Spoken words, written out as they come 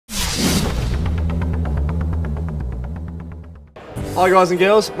Hi guys and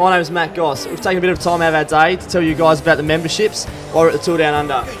girls, my name is Matt Goss. We've taken a bit of time out of our day to tell you guys about the memberships while we're at the Tour Down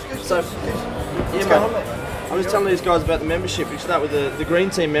Under. So, yeah mate, I'm just telling these guys about the membership. We start with the Green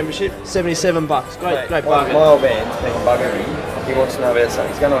Team membership, $77. Great bargain. My old man's been bugging me. He wants to know about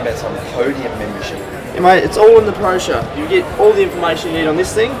something. He's going on about some podium membership. Yeah mate, it's all in the pro shop. You get all the information you need on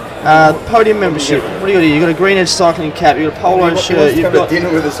this thing. Podium membership. What do you got here? You've got a GreenEDGE cycling cap, you've got a polo shirt, you've got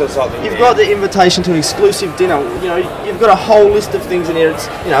dinner with us or something. You've got the invitation to an exclusive dinner. You know, you've got a whole list of things in here. It's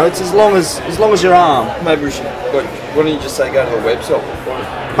it's as long as your arm. Maybe we should. Why don't you just say go to the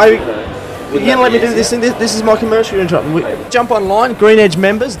website? Maybe. You're going to let me do this thing? This is my commercial you're interrupting. Jump online,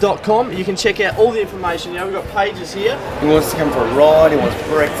 greenedgemembers.com. You can check out all the information. You know, we've got pages here. He wants to come for a ride, he wants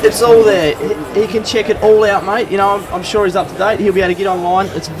breakfast. It's all there. He can check it all out, mate. You know, I'm sure he's up to date. He'll be able to get online.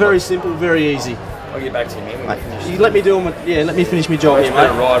 It's very simple, very easy. I'll get back to you, man. Mate, you let me do let me finish my job here, mate.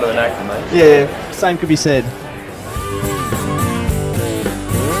 Better ride than actor, mate. Yeah, same could be said.